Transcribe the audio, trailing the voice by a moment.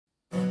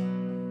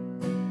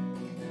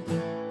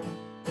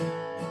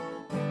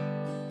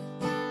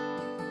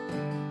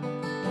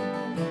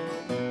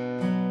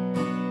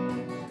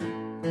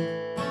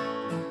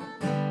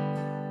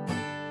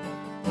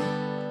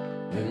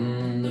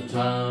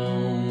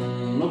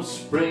of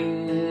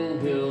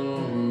Springhill,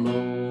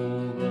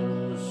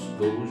 Nova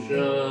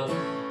Scotia,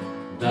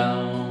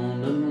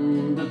 down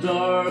in the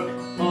dark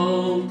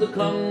of the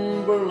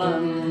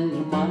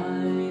Cumberland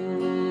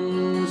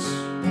mines.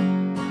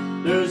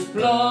 There's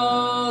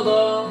blood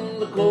on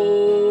the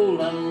coal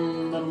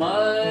and the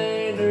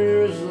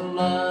miners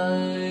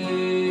lie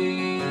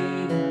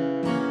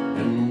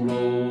in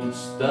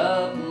roads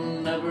that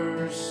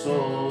never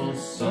saw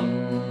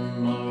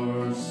sun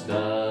or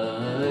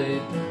sky,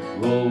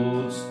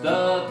 roads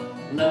that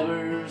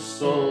never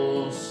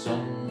saw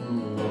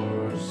sun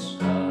or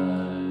sky.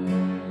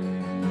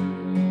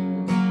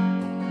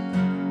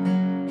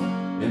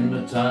 In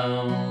the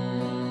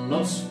town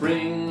of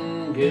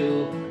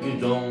Springhill you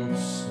don't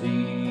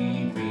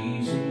sleep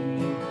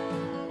easy.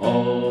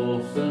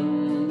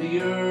 Often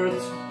the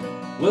earth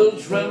will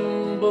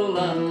tremble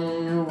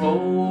and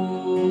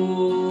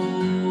roll.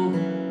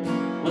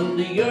 When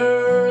the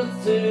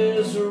earth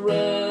is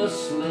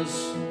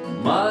restless,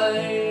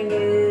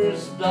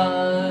 miners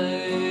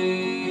die.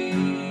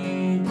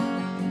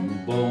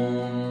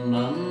 Bone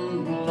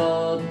and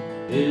blood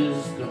is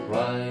the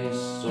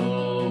price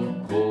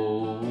of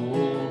coal.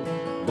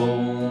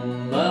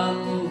 Bone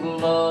and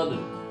blood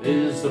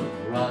is the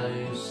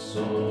price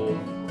of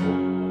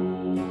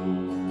coal.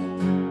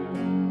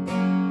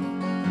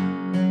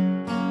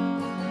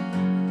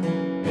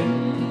 In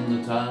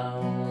the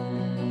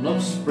town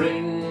of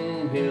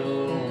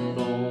Springhill,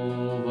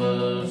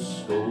 Nova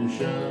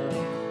Scotia,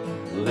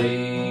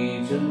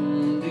 late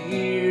in the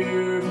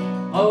year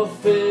of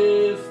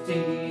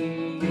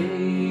 58,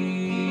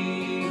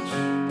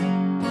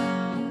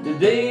 the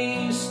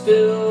day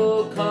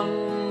still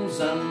comes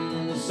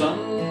and the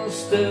sun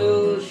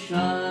still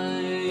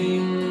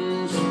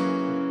shines,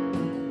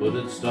 but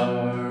it's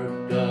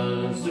dark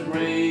as the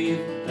grave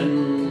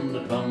in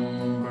the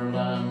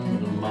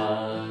Cumberland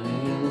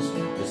mines.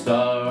 It's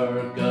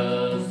dark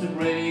as the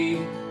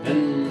grave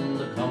in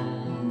the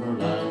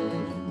Cumberland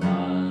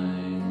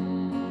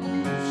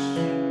mines.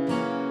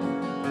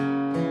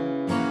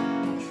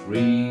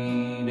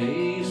 3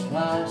 days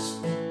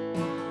passed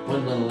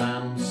when the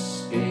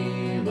lamps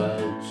gave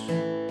out,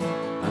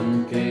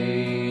 and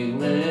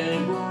Kelleher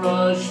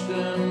rushed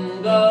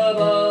and got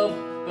up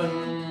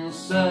and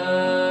said,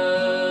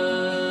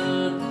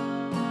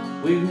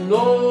 "We've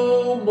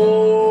no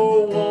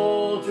more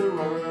water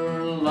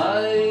or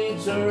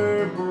light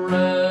or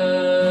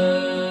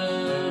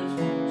bread,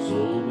 so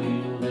we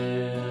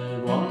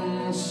live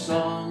on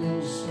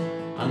songs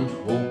and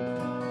hope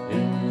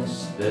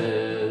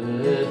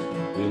instead.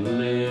 We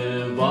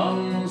live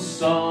on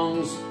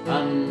songs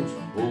and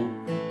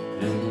hope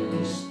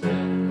instead."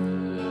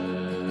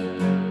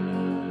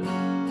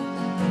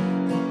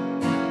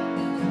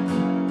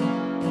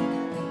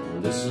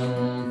 Listen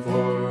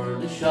for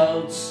the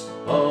shouts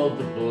of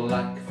the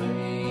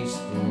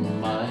black-faced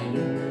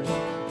miners.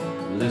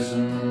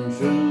 Listen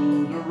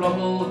through the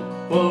rubble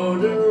for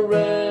the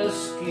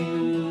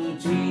rescue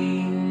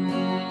team.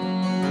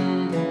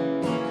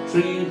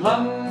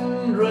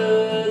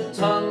 300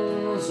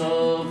 tons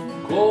of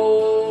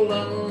coal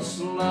and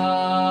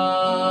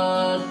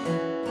slag,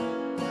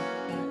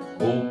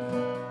 hope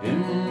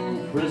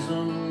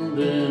imprisoned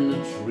in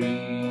a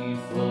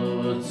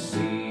 3-foot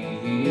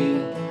sea.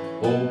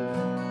 Hope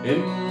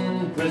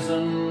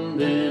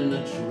imprisoned in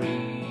a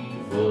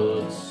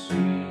 3-foot sea.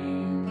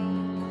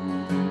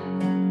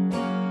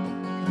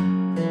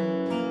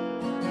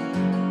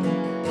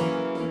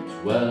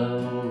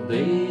 12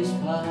 days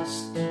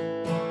passed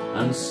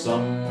and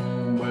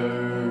some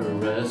were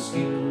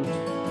rescued,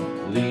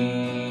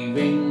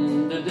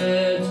 leaving the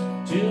dead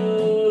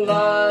to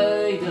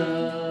lie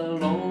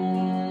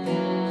alone.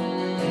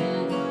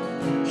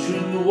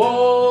 Through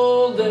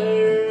all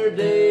their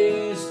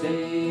days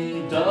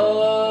they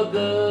dug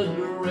a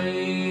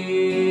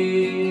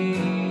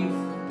grave.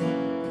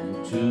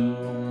 2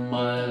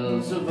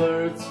 miles of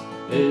earth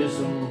is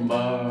a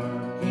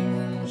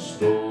marking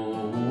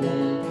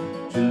stone.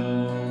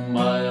 2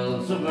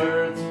 miles of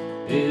earth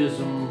is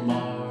a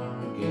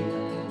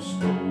marking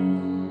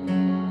stone.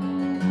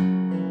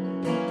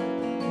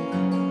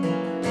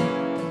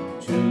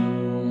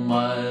 2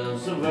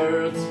 miles of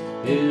earth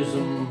is a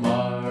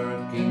marking